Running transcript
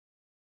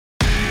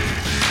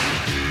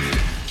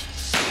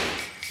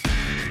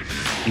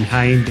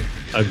behind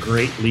a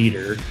great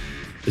leader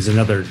is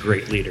another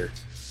great leader.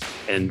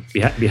 And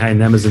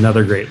behind them is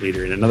another great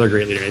leader and another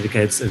great leader. And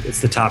it's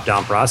the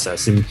top-down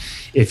process. And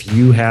if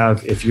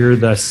you're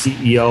the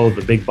CEO,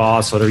 the big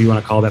boss, whatever you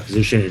want to call that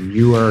position, and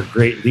you are a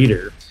great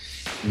leader,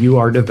 you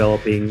are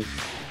developing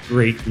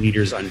great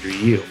leaders under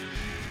you.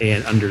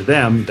 And under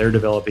them, they're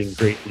developing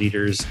great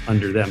leaders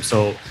under them.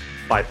 So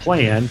by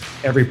plan,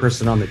 every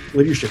person on the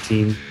leadership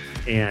team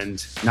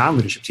and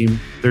non-leadership team,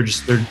 they're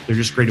just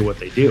great at what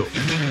they do.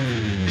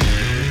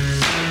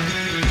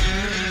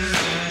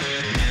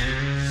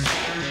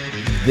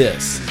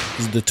 This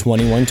is the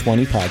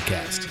 2120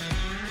 podcast,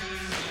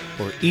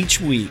 where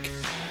each week,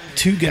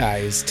 two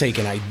guys take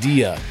an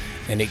idea,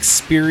 an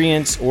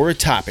experience, or a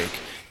topic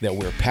that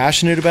we're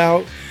passionate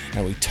about,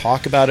 and we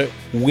talk about it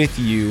with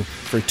you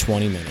for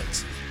 20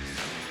 minutes.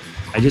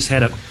 I just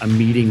had a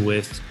meeting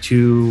with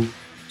two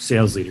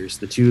sales leaders,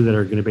 the two that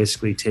are going to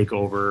basically take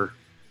over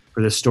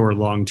for this store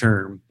long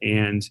term.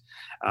 And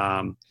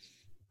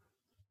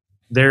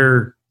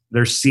they're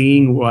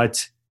seeing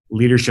what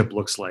leadership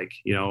looks like,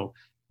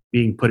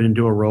 being put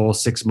into a role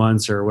 6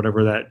 months or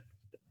whatever that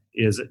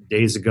is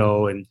days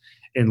ago, and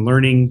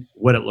learning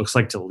what it looks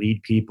like to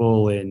lead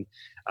people, and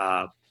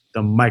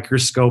the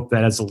microscope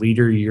that as a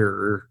leader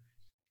you're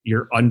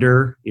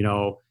under,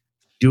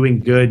 doing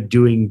good,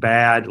 doing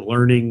bad,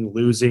 learning,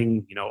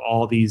 losing,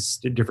 all these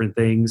different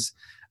things.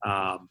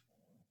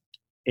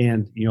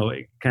 And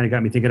it kind of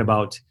got me thinking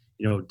about,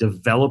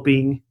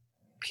 developing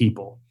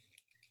people.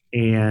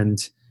 And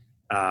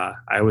I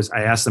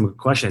asked them a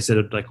question. I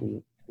said, like,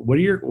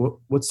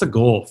 what's the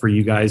goal for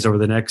you guys over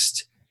the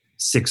next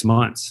 6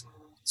 months?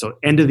 So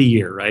end of the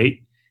year,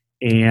 right?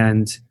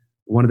 And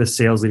one of the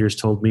sales leaders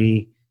told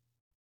me,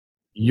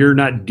 you're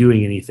not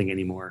doing anything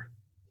anymore.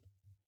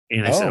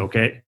 And I said,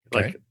 okay,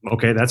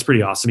 that's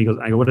pretty awesome. He goes,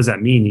 I go, what does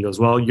that mean? He goes,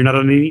 well, you're not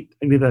on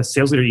any of the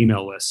sales leader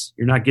email lists.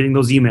 You're not getting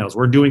those emails.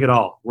 We're doing it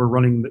all. We're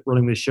running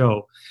the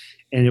show.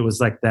 And it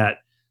was like that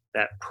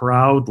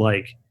proud,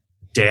 like,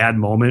 dad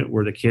moment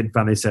where the kid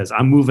finally says,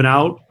 I'm moving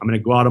out. I'm going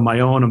to go out on my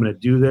own. I'm going to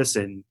do this.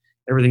 And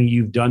everything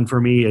you've done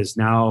for me is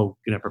now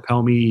going to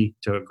propel me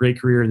to a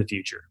great career in the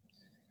future.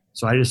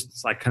 So I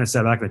just kind of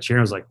sat back in the chair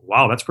and was like,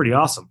 wow, that's pretty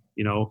awesome.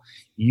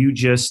 You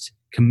just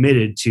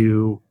committed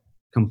to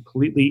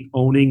completely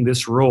owning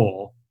this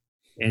role,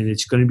 and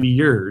it's going to be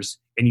yours.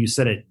 And you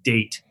set a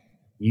date.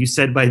 You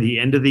said by the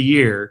end of the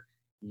year,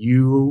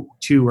 you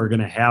two are going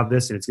to have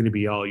this and it's going to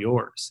be all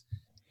yours.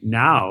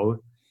 Now,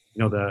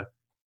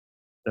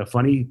 the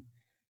funny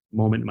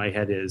moment in my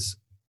head is,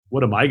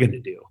 what am I going to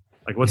do?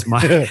 Like, what's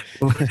my,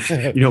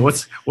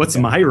 what's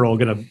my role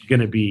going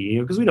to be?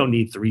 Because we don't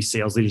need 3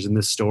 sales leaders in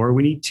this store.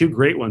 We need 2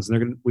 great ones,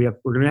 and we're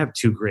going to have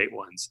 2 great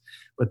ones.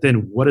 But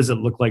then, what does it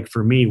look like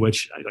for me?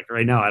 Which, like,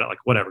 right now, I don't, like,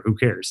 whatever, who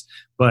cares?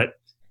 But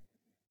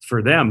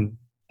for them,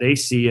 they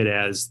see it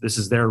as this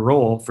is their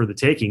role for the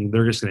taking.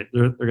 They're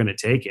going to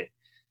take it.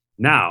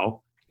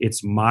 Now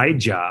it's my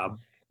job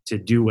to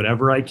do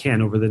whatever I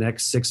can over the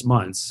next 6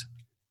 months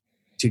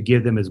to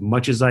give them as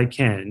much as I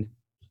can,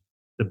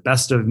 the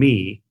best of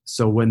me.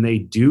 So when they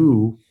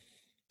do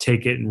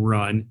take it and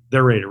run,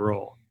 they're ready to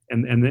roll,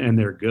 and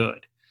they're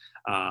good.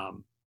 I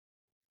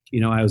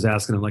was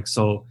asking them, like,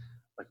 so,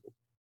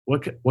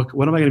 like,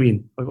 what am I going to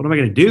be? What am I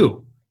going to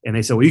do? And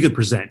they said, well, you could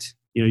present.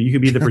 You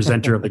could be the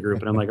presenter of the group.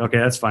 And I'm like, okay,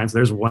 that's fine. So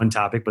there's one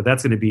topic, but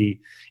that's going to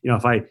be,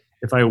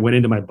 if I went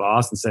into my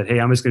boss and said, hey,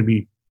 I'm just going to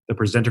be the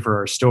presenter for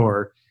our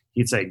store,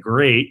 he'd say,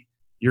 great,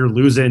 you're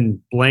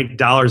losing blank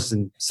dollars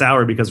in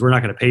salary because we're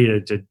not going to pay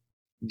you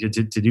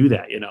to do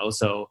that,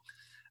 So,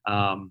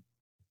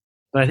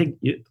 but I think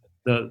it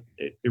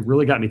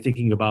really got me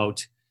thinking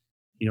about,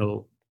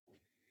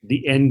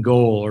 the end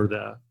goal or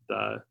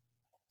the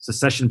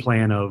succession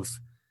plan of,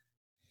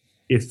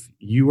 if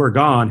you are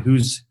gone,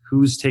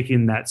 who's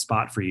taking that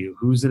spot for you?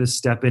 Who's going to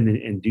step in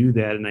and do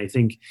that? And I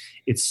think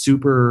it's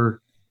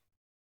super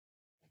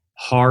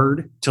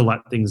hard to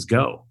let things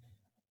go.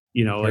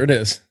 There it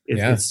is.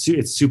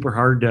 It's super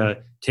hard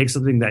to take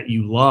something that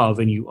you love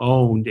and you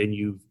owned and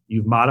you've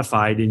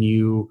modified and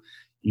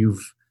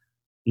you've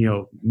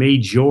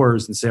made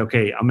yours and say,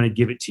 okay, I'm going to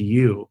give it to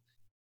you.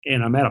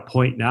 And I'm at a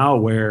point now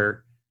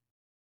where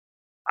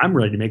I'm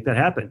ready to make that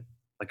happen.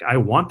 Like, I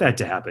want that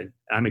to happen.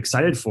 I'm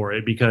excited for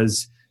it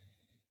because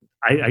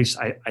I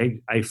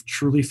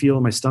truly feel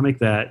in my stomach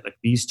that, like,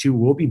 these two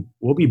will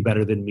be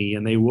better than me,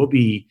 and they will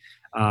be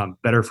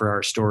better for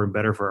our store and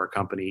better for our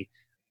company.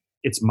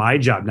 It's my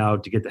job now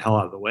to get the hell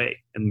out of the way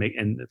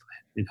and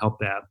help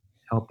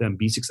them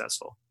be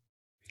successful.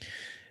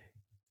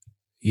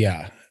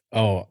 Yeah.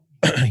 Oh,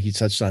 you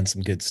touched on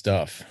some good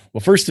stuff. Well,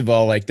 first of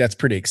all, like, that's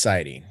pretty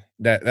exciting.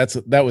 That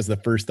was the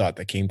first thought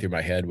that came through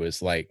my head,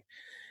 was like,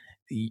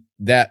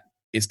 that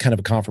is kind of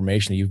a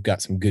confirmation that you've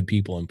got some good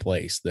people in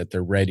place, that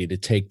they're ready to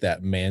take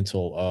that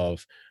mantle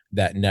of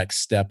that next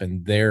step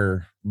in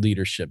their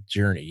leadership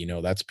journey.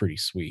 That's pretty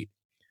sweet.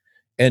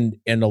 And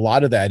a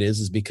lot of that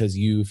is because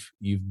you've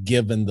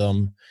given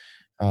them,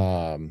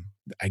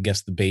 I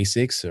guess, the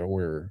basics,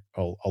 or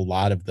a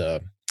lot of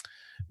the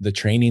the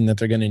training that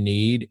they're going to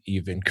need.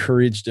 You've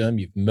encouraged them,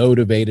 you've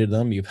motivated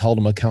them, you've held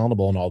them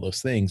accountable and all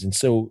those things. And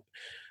so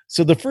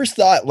the first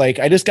thought, like,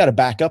 I just got to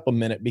back up a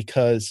minute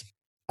because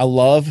I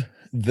love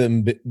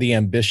the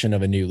ambition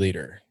of a new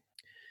leader.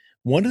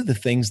 One of the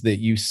things that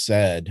you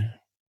said,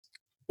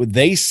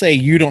 they say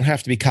you don't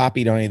have to be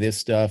copied on any of this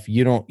stuff.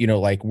 You don't,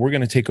 like, we're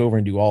going to take over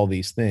and do all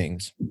these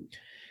things.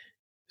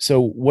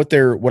 So what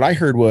I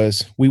heard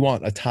was, we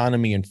want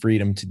autonomy and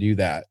freedom to do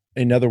that.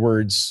 In other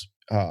words,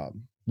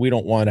 we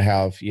don't want to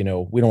have, we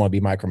don't want to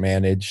be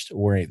micromanaged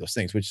or any of those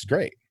things, which is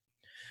great.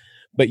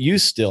 But you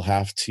still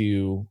have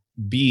to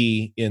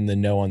be in the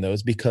know on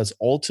those, because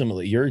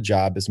ultimately your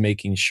job is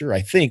making sure,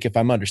 I think, if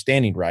I'm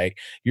understanding right,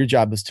 your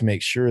job is to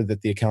make sure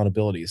that the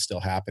accountability is still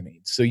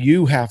happening. So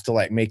you have to,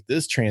 like, make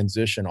this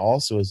transition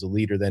also as a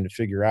leader, then to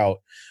figure out,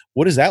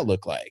 what does that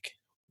look like?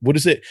 How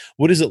does it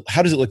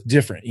look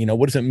different?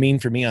 What does it mean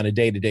for me on a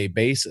day-to-day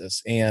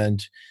basis?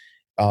 And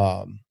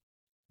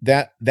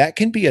that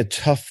can be a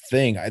tough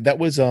thing.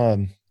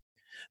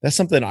 That's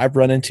something I've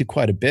run into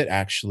quite a bit,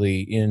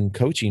 actually, in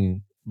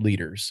coaching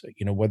leaders,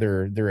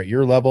 whether they're at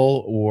your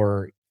level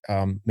or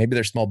maybe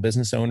they're small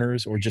business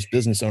owners or just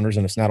business owners,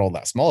 and it's not all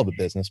that small of a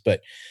business,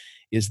 but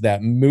is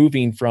that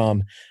moving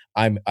from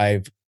I'm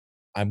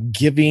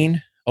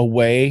giving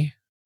away,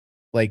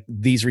 like,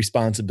 these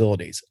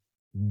responsibilities.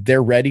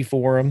 They're ready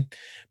for them,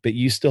 but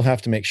you still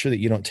have to make sure that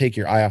you don't take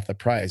your eye off the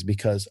prize,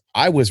 because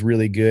I was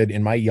really good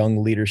in my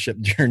young leadership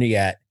journey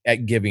at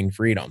giving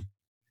freedom.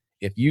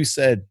 If you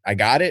said, I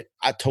got it,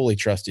 I totally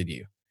trusted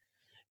you.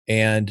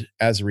 And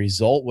as a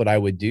result, what I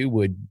would do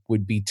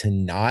would be to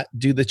not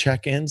do the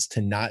check-ins,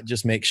 to not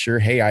just make sure,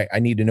 hey, I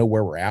need to know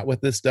where we're at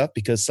with this stuff,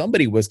 because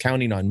somebody was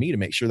counting on me to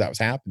make sure that was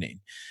happening.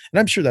 And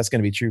I'm sure that's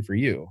going to be true for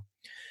you.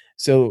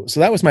 So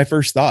that was my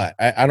first thought.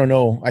 I don't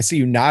know. I see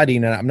you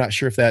nodding, and I'm not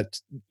sure if that,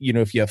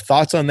 if you have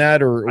thoughts on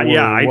that or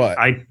what.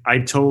 I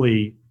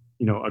totally,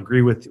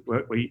 agree with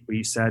what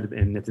you said.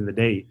 And at the end of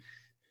the day,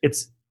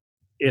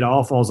 it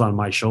all falls on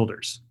my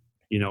shoulders.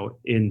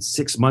 In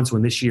 6 months,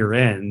 when this year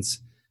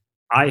ends,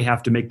 I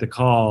have to make the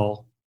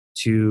call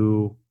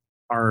to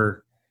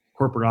our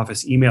corporate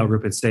office email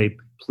group and say,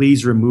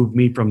 please remove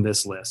me from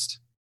this list.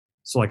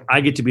 So, like,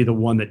 I get to be the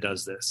one that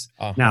does this.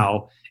 Uh-huh.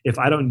 Now, if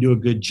I don't do a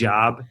good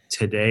job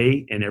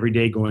today and every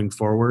day going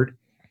forward,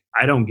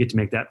 I don't get to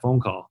make that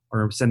phone call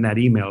or send that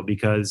email,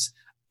 because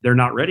they're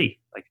not ready.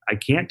 Like, I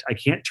can't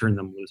turn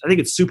them loose. I think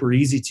it's super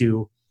easy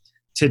to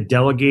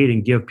delegate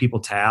and give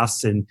people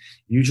tasks. And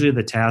usually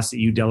the tasks that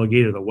you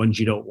delegate are the ones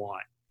you don't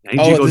want.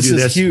 This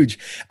is huge.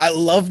 I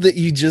love that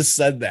you just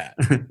said that.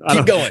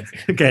 Keep going.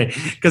 Okay.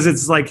 Because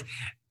it's like,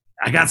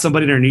 I got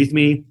somebody underneath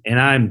me and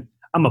I'm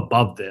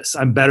above this.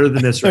 I'm better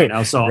than this right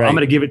now. So right. I'm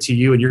going to give it to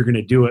you and you're going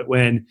to do it,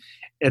 when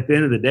at the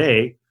end of the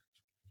day,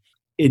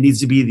 it needs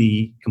to be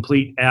the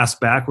complete ass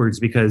backwards,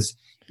 because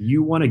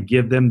you want to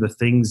give them the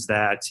things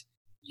that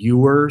you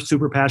were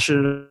super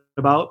passionate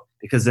about,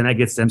 because then that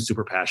gets them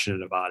super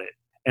passionate about it.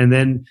 And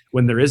then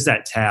when there is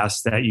that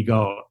task that you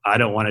go, I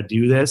don't want to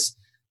do this,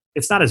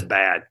 it's not as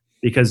bad,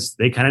 because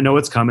they kind of know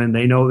it's coming.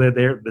 They know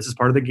that this is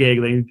part of the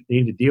gig. They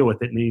need to deal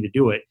with it and they need to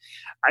do it.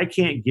 I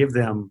can't give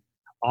them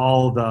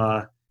all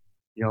the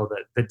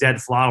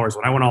dead flowers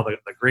when I want all the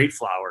great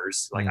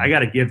flowers. Like, I got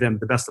to give them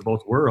the best of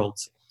both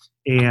worlds.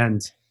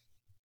 And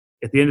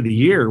at the end of the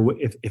year,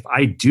 if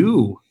I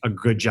do a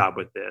good job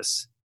with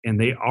this and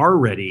they are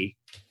ready,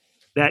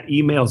 that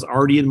email is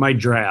already in my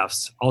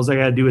drafts. All I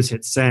got to do is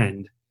hit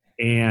send,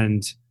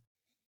 and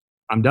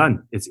I'm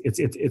done.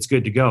 It's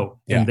good to go.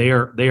 Yeah. And they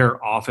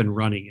are off and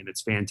running, and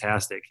it's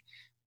fantastic.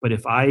 But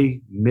if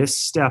I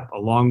misstep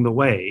along the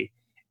way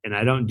and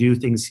I don't do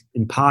things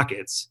in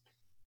pockets,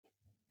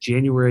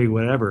 January,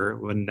 whatever,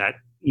 when that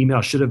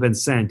email should have been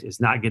sent is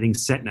not getting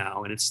sent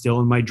now, and it's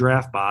still in my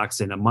draft box,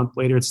 and a month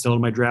later it's still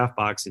in my draft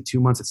box, in 2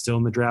 months it's still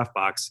in the draft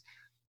box.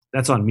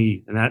 That's on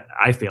me, and that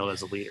I failed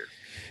as a leader.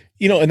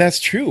 And that's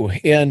true.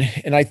 And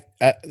I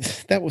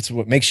that was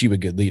what makes you a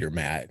good leader,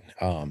 Matt.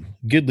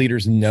 Good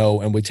leaders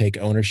know and would take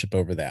ownership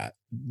over that.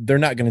 They're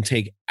not going to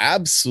take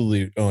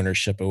absolute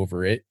ownership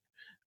over it,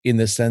 in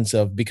the sense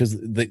of, because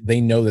they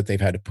know that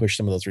they've had to push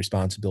some of those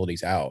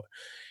responsibilities out.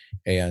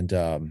 And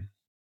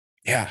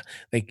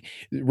like,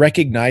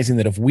 recognizing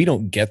that if we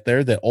don't get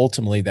there, that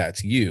ultimately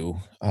that's you.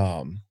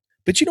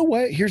 But you know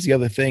what? Here's the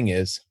other thing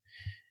is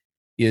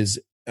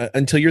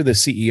until you're the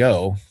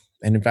CEO,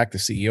 and in fact, the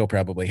CEO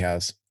probably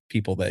has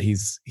people that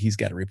he's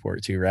got to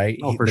report to, right?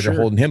 For that sure. Are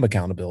holding him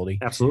accountability.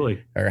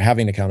 Absolutely. Or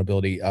having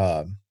accountability.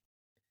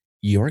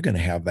 You're going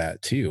to have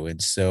that too.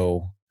 And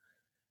so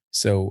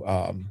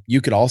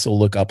you could also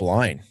look up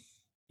line,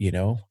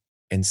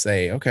 and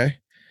say, okay,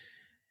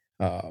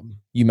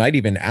 you might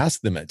even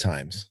ask them at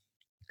times,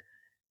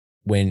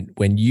 when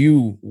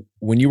you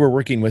were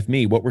working with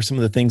me, what were some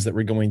of the things that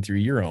were going through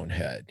your own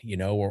head,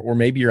 or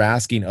maybe you're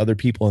asking other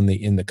people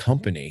in the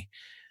company,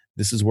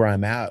 this is where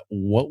I'm at.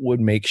 What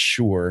would make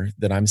sure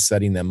that I'm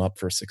setting them up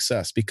for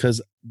success? Because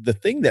the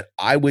thing that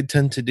I would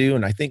tend to do,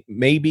 and I think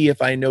maybe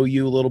if I know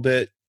you a little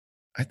bit,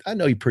 I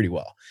know you pretty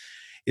well,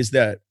 is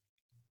that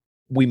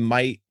we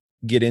might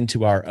get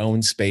into our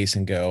own space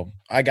and go,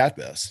 I got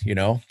this,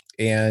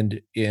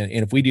 and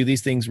if we do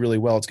these things really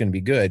well, it's going to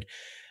be good.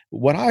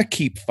 What I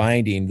keep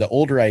finding, the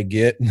older I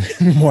get,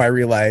 the more I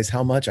realize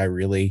how much I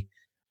really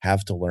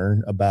have to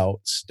learn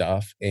about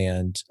stuff.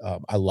 And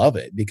I love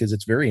it because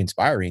it's very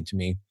inspiring to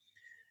me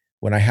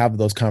when I have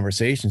those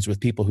conversations with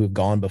people who've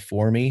gone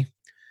before me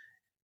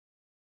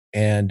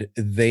and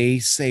they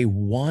say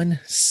one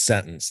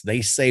sentence,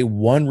 they say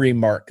one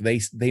remark,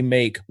 they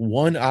make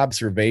one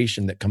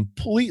observation that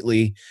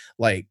completely,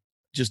 like,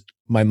 just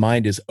my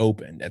mind is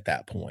opened at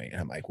that point.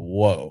 I'm like,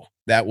 whoa,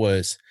 that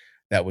was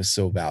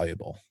so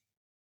valuable.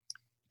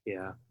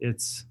 Yeah,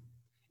 it's,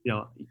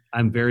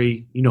 I'm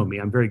very, me,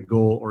 I'm very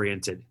goal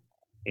oriented.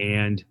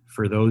 And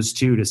for those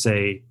two to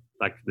say,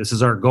 like, this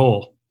is our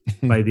goal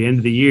by the end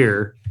of the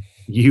year,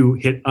 you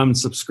hit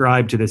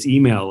unsubscribe to this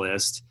email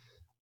list.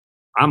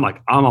 I'm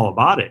all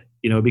about it,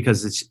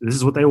 because this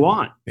is what they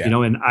want,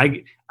 and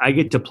I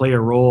get to play a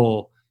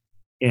role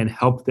and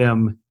help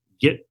them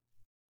hit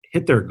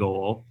their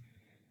goal.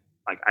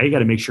 Like, I got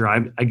to make sure I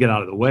get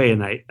out of the way,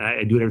 and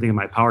I do everything in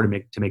my power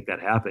to make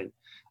that happen.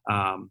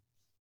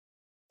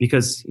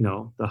 Because,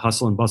 the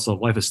hustle and bustle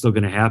of life is still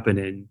going to happen.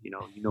 And,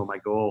 my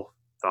goal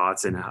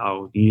thoughts and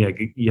how you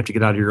have to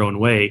get out of your own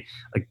way.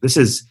 Like, this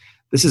is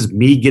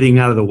me getting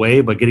out of the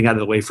way, but getting out of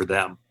the way for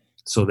them,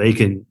 so they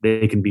can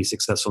be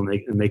successful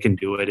and they can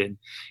do it. And,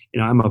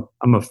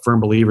 I'm a firm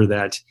believer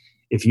that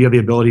if you have the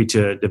ability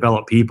to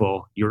develop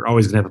people, you're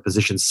always going to have a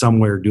position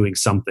somewhere doing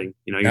something.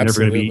 You're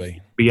Absolutely. never going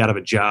to be out of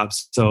a job.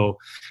 So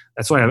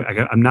that's why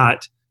I'm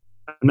not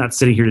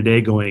sitting here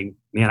today going,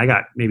 man, I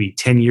got maybe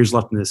 10 years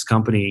left in this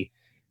company.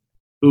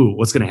 Ooh,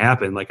 what's going to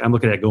happen? Like, I'm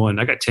looking at going,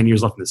 I got 10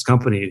 years left in this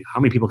company. How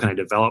many people can I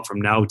develop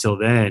from now till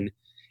then,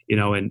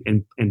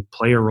 and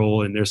play a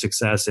role in their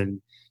success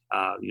and,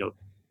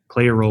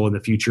 play a role in the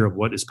future of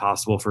what is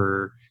possible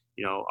for,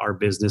 our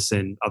business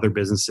and other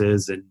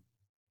businesses. And,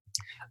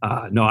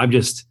 for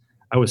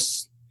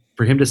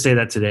him to say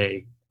that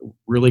today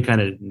really kind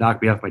of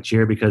knocked me off my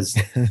chair,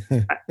 because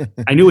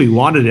I knew he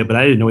wanted it, but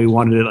I didn't know he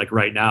wanted it like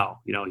right now.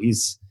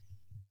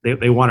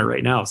 They want it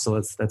right now.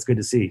 So that's good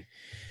to see.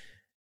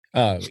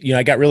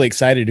 I got really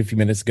excited a few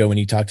minutes ago when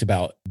you talked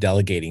about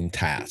delegating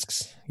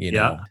tasks.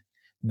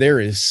 There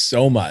is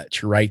so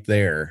much right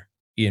there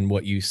in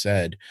what you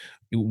said.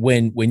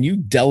 When you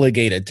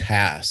delegate a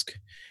task,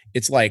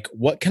 it's like,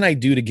 what can I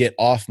do to get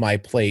off my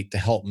plate to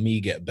help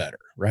me get better?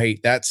 Right.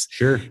 That's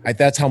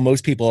how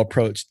most people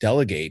approach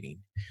delegating.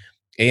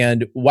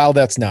 And while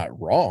that's not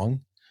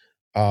wrong,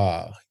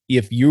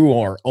 if you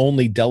are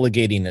only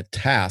delegating a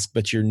task,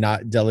 but you're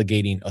not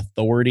delegating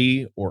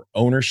authority or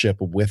ownership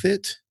with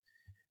it,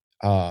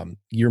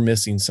 you're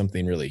missing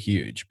something really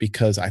huge.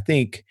 Because I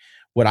think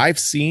what I've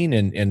seen,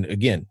 and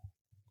again,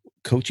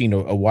 coaching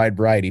a wide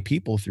variety of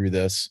people through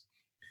this,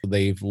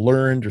 they've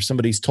learned, or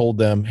somebody's told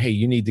them, hey,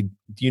 you need to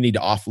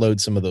offload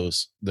some of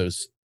those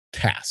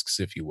tasks,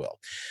 if you will.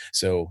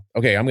 So,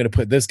 okay, I'm going to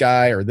put this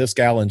guy or this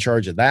gal in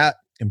charge of that.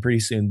 And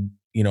pretty soon,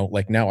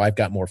 like, now I've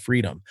got more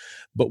freedom.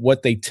 But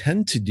what they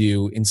tend to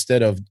do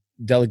instead of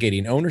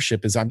delegating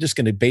ownership is, I'm just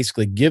going to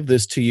basically give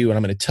this to you and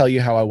I'm going to tell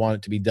you how I want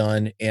it to be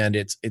done. And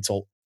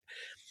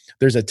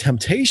there's a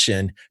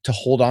temptation to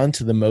hold on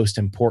to the most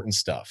important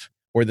stuff,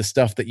 or the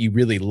stuff that you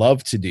really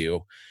love to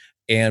do.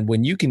 And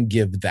when you can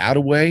give that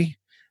away,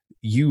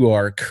 you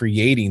are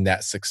creating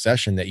that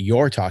succession that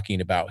you're talking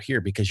about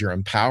here, because you're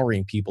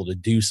empowering people to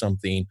do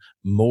something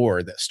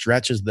more that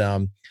stretches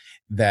them,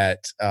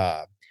 that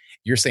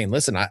you're saying,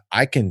 listen,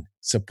 I can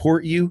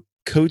support you,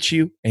 coach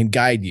you, and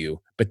guide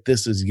you, but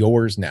this is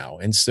yours now.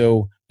 And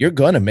so you're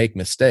going to make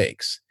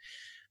mistakes.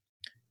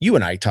 You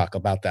and I talk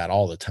about that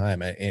all the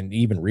time. And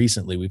even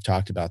recently we've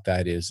talked about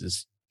that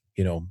is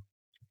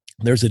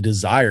there's a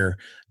desire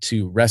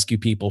to rescue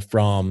people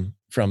from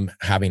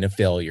having a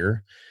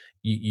failure.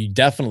 You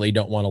definitely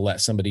don't want to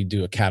let somebody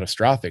do a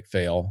catastrophic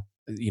fail,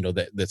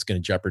 that's going to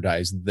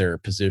jeopardize their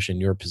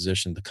position, your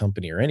position, the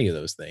company, or any of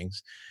those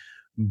things.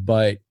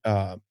 But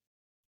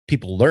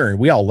people learn.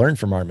 We all learn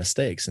from our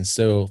mistakes. And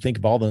so think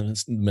of all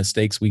the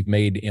mistakes we've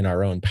made in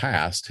our own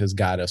past has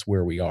got us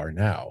where we are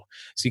now.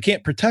 So you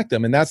can't protect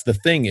them. And that's the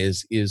thing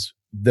is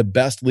the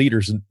best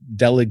leaders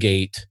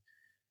delegate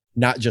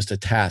not just a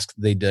task,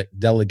 they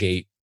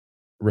delegate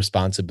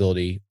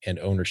responsibility and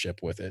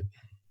ownership with it.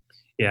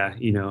 Yeah.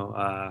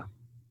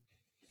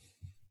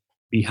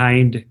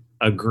 Behind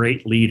a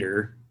great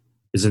leader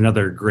is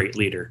another great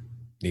leader.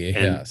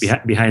 Yes.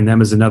 And behind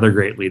them is another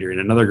great leader and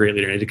another great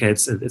leader. And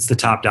it's the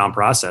top down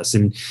process.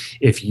 And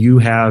if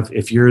you're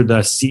the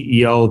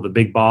CEO, the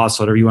big boss,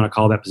 whatever you want to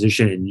call that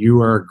position, and you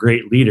are a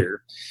great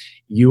leader,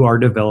 you are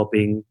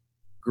developing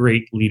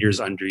great leaders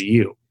under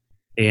you,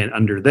 and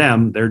under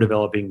them, they're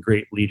developing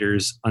great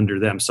leaders under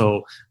them.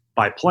 So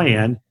by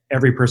plan,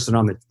 every person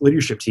on the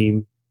leadership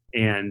team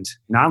and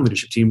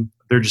non-leadership team,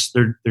 they're just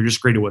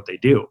great at what they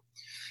do.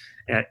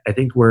 I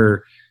think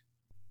where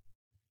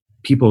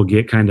people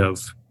get kind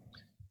of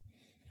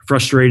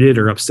frustrated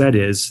or upset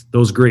is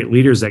those great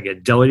leaders that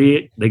get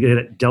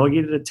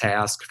delegated a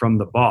task from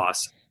the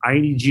boss. I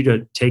need you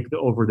to take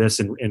over this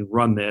and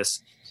run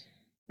this.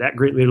 That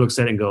great leader looks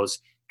at it and goes,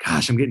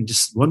 gosh, I'm getting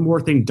just one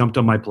more thing dumped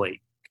on my plate.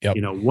 Yep.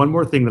 One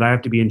more thing that I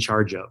have to be in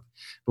charge of.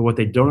 But what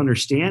they don't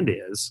understand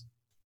is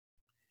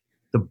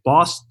the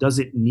boss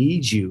doesn't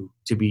need you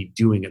to be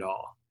doing it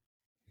all.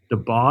 The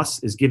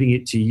boss is giving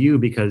it to you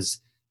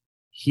because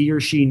he or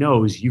she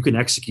knows you can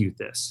execute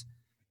this.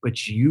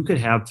 But you could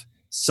have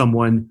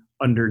someone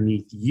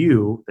underneath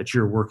you that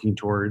you're working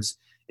towards,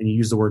 and you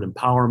use the word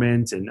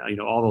empowerment and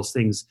all those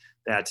things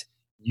that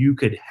you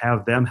could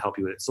have them help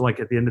you with it. So like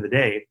at the end of the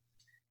day,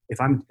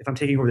 if I'm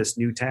taking over this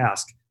new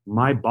task,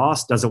 my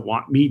boss doesn't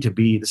want me to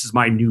be, this is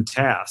my new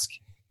task.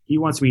 He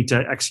wants me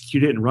to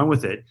execute it and run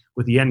with it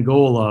with the end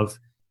goal of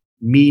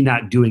me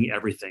not doing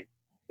everything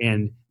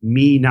and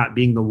me not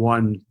being the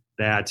one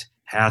that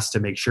has to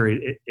make sure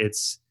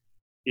it's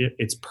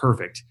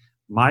perfect.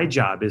 My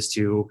job is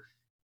to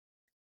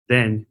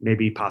then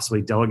maybe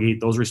possibly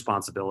delegate those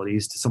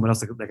responsibilities to someone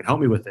else that can help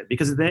me with it.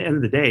 Because at the end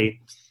of the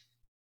day,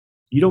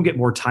 you don't get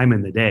more time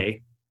in the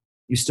day.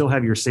 You still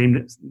have your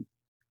same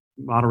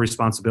amount of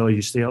responsibility.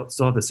 You still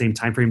have the same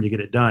time frame to get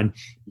it done.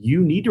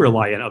 You need to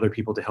rely on other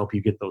people to help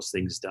you get those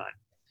things done.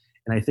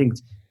 And I think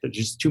that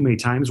just too many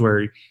times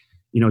where,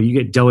 you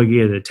get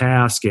delegated a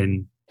task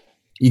and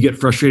you get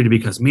frustrated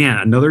because, man,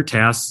 another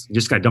task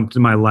just got dumped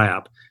in my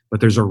lap.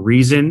 But there's a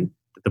reason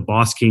that the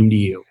boss came to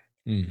you.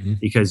 Mm-hmm.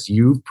 Because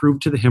you've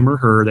proved to him or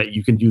her that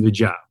you can do the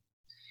job.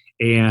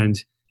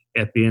 And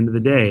at the end of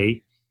the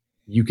day,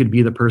 you could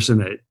be the person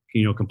that,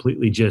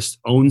 completely just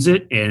owns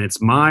it and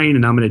it's mine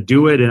and I'm going to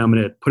do it and I'm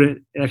going to put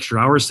in extra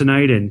hours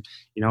tonight. And,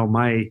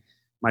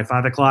 my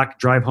 5 o'clock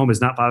drive home is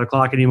not 5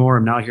 o'clock anymore.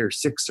 I'm now here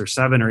 6 or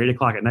 7 or 8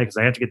 o'clock at night because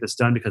I have to get this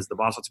done because the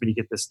boss wants me to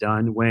get this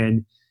done.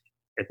 When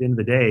at the end of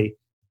the day,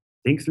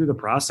 think through the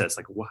process.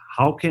 Like,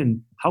 how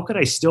could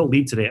I still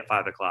lead today at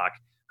 5 o'clock?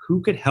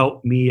 Who could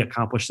help me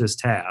accomplish this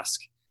task?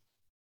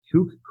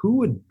 Who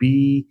would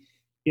be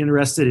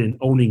interested in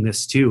owning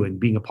this too and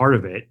being a part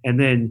of it? And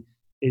then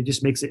it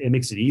just makes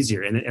it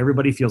easier, and then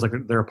everybody feels like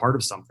they're a part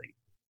of something.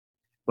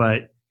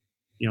 But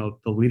the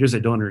leaders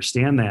that don't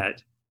understand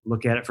that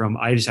look at it from,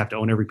 I just have to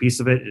own every piece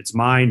of it. It's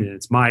mine, and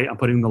I'm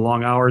putting in the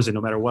long hours, and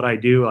no matter what I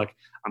do, like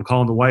I'm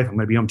calling the wife, I'm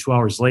going to be home 2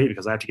 hours late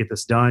because I have to get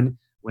this done.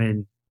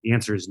 When the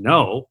answer is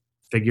no,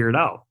 figure it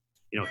out.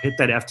 Hit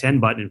that F10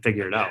 button and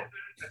figure it out.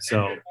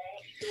 So.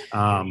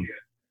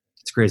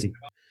 It's crazy.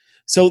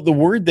 So the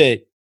word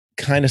that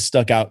kind of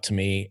stuck out to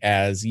me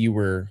as you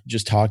were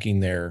just talking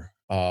there,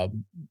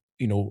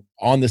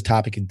 on this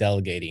topic of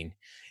delegating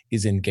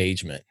is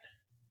engagement.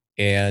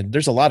 And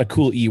there's a lot of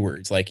cool E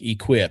words like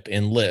equip,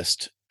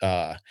 enlist,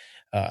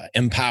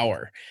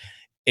 empower.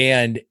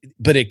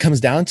 But it comes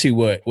down to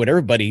what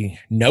everybody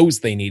knows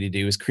they need to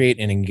do is create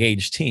an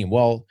engaged team.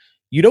 Well,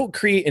 you don't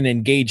create an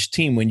engaged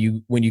team when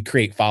you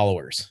create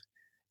followers.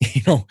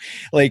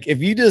 Like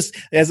if you just,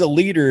 as a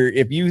leader,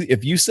 if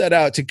you set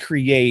out to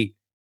create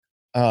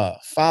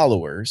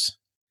followers,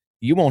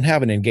 you won't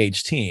have an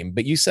engaged team.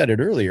 But you said it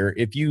earlier,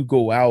 if you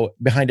go out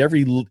behind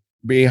every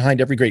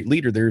great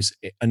leader, there's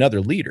another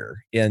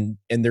leader, and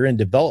they're in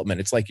development.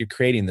 It's like you're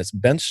creating this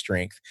bench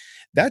strength.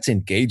 That's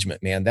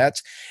engagement, man.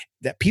 That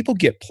people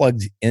get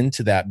plugged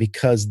into that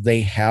because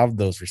they have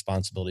those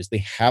responsibilities.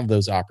 They have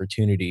those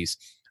opportunities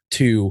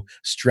to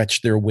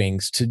stretch their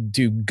wings, to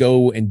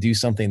go and do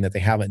something that they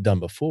haven't done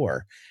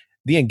before.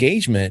 The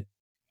engagement,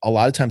 a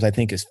lot of times I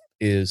think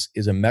is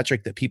a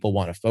metric that people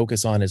want to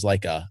focus on as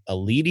like a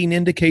leading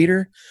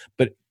indicator,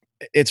 but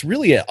it's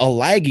really a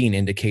lagging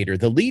indicator.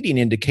 The leading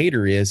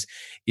indicator is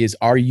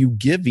are you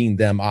giving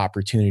them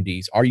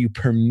opportunities? Are you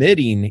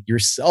permitting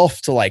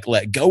yourself to like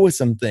let go of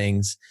some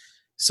things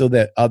so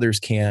that others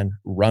can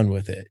run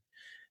with it?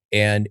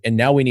 And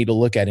now we need to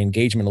look at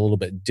engagement a little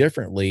bit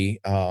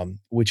differently,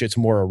 which it's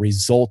more a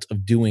result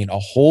of doing a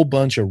whole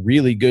bunch of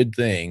really good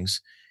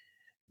things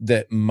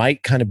that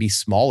might kind of be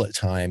small at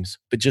times,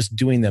 but just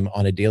doing them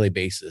on a daily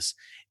basis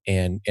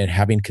and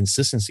having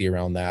consistency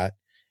around that,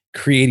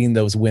 creating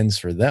those wins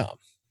for them.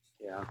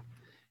 Yeah.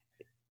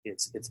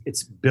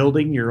 It's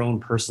building your own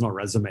personal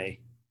resume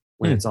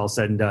when it's all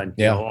said and done.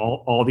 Yeah.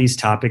 All these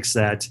topics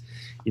that,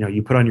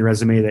 you put on your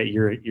resume that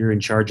you're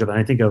in charge of. And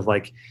I think of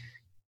like,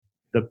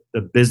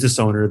 the business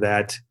owner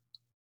that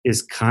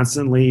is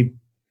constantly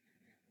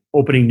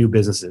opening new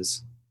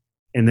businesses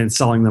and then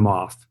selling them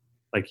off.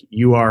 Like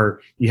you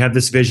have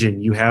this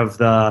vision, you have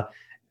the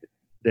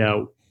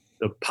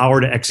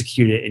power to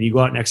execute it, and you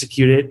go out and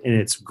execute it, and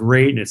it's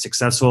great and it's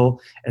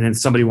successful, and then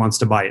somebody wants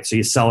to buy it, so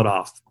you sell it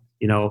off.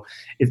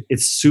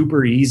 It's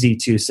super easy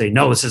to say,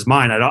 no, this is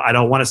mine. I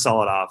don't want to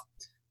sell it off.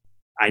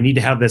 I need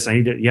to have this.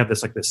 You have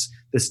this like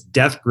this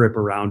death grip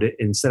around it,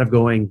 instead of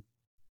going,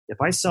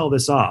 if I sell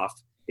this off,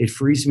 it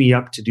frees me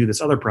up to do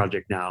this other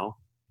project now.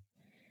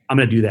 I'm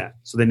going to do that.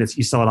 So then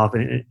you sell it off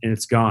and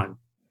it's gone.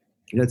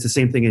 That's the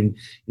same thing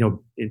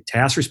in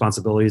task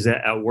responsibilities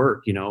at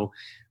work.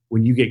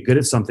 When you get good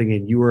at something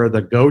and you are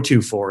the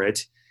go-to for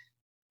it,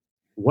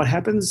 what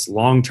happens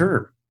long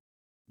term?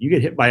 You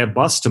get hit by a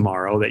bus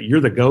tomorrow that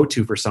you're the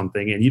go-to for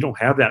something, and you don't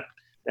have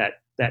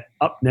that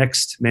up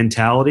next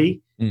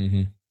mentality.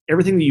 Mm-hmm.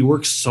 everything that you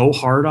worked so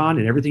hard on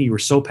and everything you were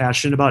so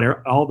passionate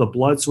about, all the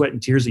blood, sweat,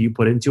 and tears that you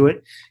put into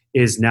it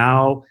is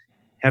now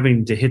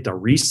having to hit the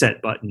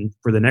reset button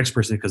for the next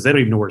person because they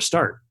don't even know where to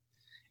start.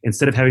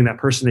 Instead of having that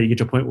person that you get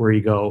to a point where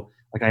you go,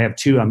 like I have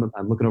two, I'm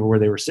looking over where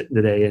they were sitting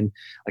today, and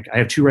like I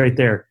have two right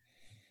there.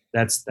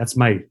 That's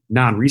my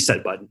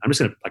non-reset button. I'm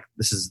just gonna like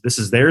this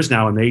is theirs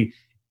now, and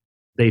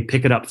they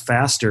pick it up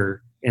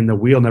faster, and the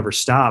wheel never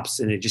stops,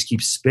 and it just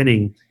keeps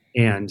spinning,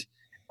 and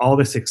all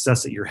the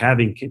success that you're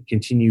having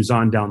continues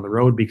on down the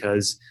road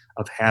because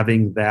of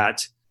having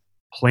that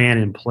plan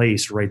in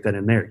place right then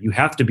and there. You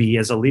have to be,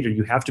 as a leader,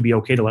 you have to be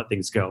okay to let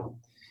things go,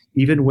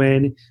 even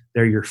when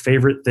they're your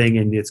favorite thing,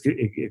 and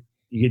you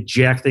get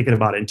jacked thinking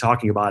about it and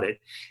talking about it.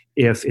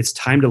 If it's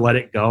time to let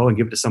it go and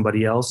give it to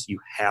somebody else, you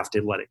have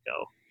to let it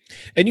go.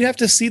 And you have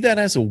to see that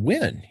as a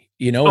win,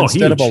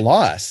 instead huge. of a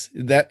loss.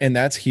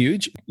 That's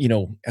huge.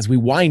 As we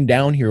wind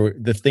down here,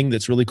 the thing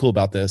that's really cool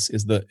about this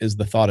is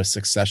the thought of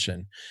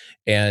succession.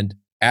 And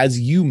as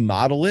you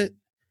model it,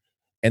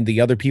 and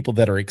the other people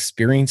that are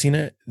experiencing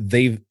it,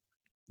 they've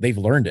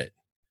learned it.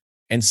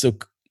 And so,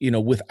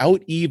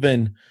 without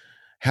even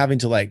having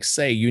to like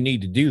say you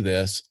need to do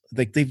this,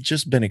 like they've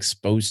just been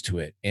exposed to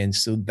it. And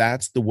so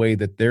that's the way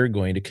that they're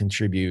going to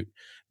contribute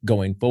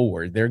going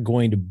forward. They're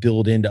going to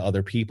build into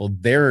other people.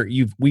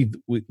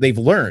 They've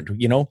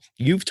learned,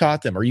 you've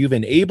taught them, or you've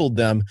enabled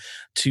them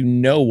to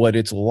know what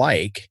it's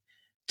like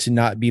to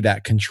not be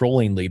that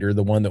controlling leader,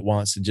 the one that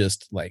wants to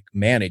just like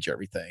manage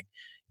everything,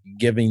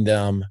 giving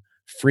them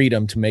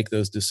freedom to make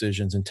those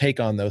decisions and take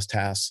on those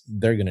tasks.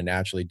 They're going to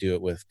naturally do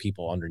it with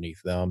people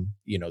underneath them,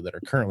 that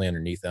are currently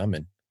underneath them.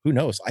 And who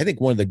knows? I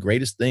think one of the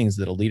greatest things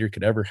that a leader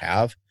could ever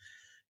have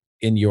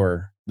in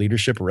your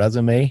leadership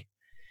resume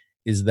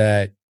is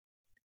that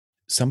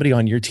somebody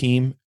on your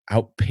team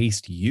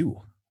outpaced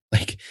you.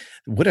 Like,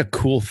 what a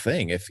cool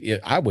thing.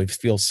 I would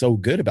feel so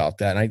good about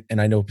that.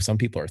 And I know some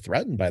people are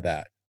threatened by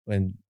that.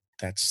 And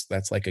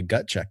that's like a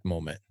gut check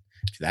moment.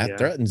 If that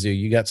threatens you,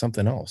 you got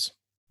something else.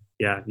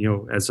 Yeah.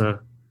 As a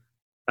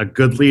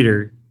good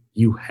leader,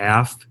 you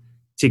have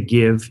to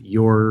give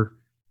your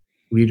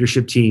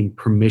leadership team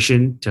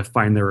permission to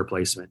find their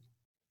replacement.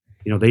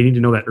 They need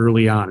to know that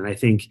early on. And I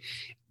think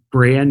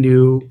brand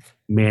new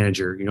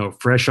manager,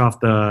 fresh off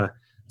the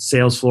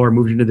sales floor,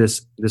 moved into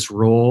this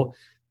role,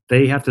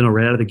 they have to know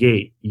right out of the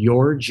gate,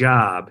 your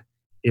job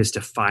is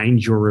to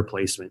find your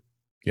replacement.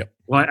 Yep.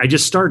 Well, I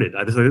just started.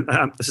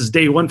 This is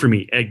day one for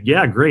me.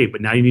 Yeah, great.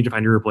 But now you need to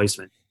find your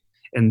replacement.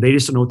 And they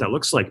just don't know what that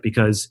looks like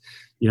because,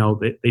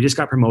 they just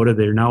got promoted.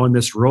 They're now in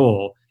this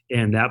role,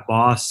 and that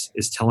boss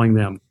is telling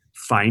them,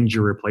 find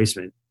your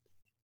replacement.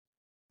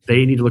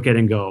 They need to look at it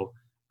and go,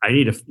 I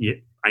need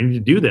to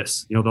do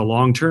this. The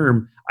long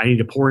term, I need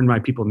to pour in my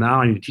people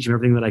now. I need to teach them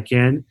everything that I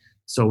can.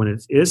 So when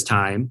it is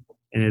time,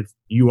 and if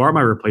you are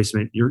my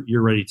replacement,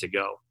 you're ready to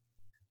go.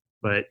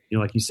 But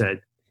like you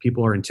said,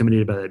 people are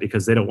intimidated by that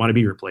because they don't want to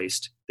be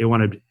replaced. They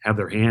want to have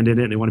their hand in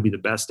it, and they want to be the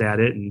best at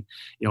it. And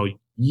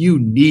you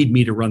need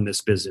me to run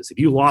this business. If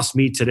you lost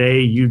me today,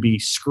 you'd be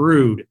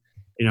screwed.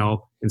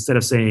 Instead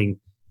of saying,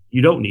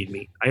 you don't need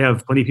me. I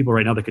have plenty of people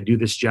right now that could do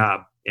this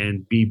job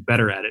and be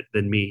better at it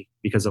than me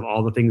because of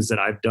all the things that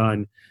I've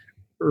done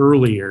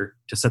earlier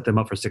to set them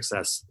up for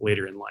success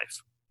later in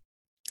life.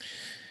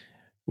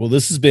 Well,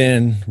 this has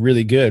been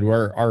really good.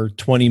 Our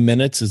 20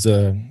 minutes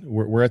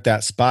we're at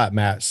that spot,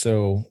 Matt.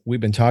 So we've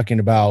been talking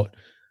about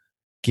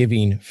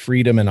giving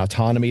freedom and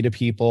autonomy to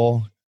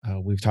people.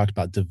 We've talked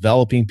about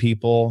developing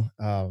people,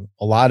 a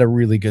lot of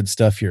really good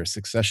stuff here.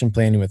 Succession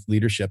planning with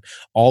leadership.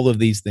 All of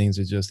these things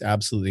are just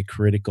absolutely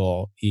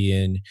critical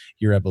in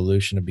your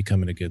evolution of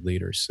becoming a good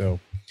leader. So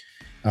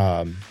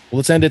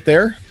let's end it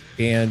there,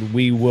 and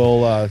we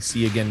will see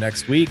you again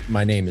next week.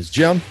 My name is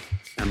Jim.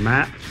 I'm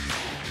Matt.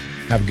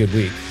 Have a good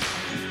week.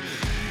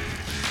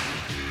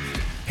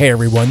 Hey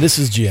everyone, this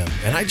is Jim,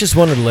 and I just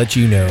wanted to let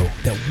you know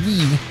that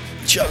we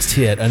just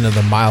hit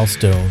another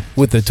milestone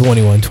with the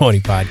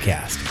 2120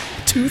 podcast.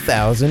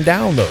 2,000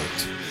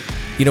 downloads.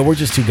 We're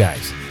just two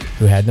guys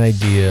who had an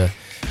idea.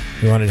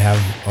 We wanted to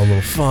have a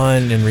little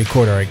fun and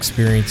record our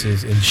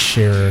experiences and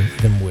share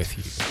them with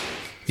you.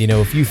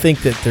 If you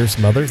think that there's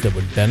some others that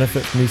would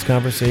benefit from these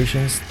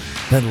conversations,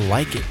 then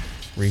like it,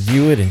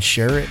 review it, and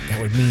share it.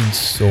 That would mean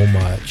so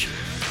much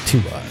to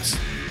us.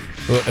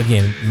 Well,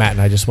 again, Matt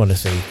and I just want to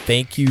say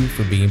thank you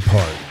for being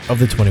part of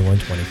the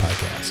 2120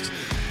 podcast.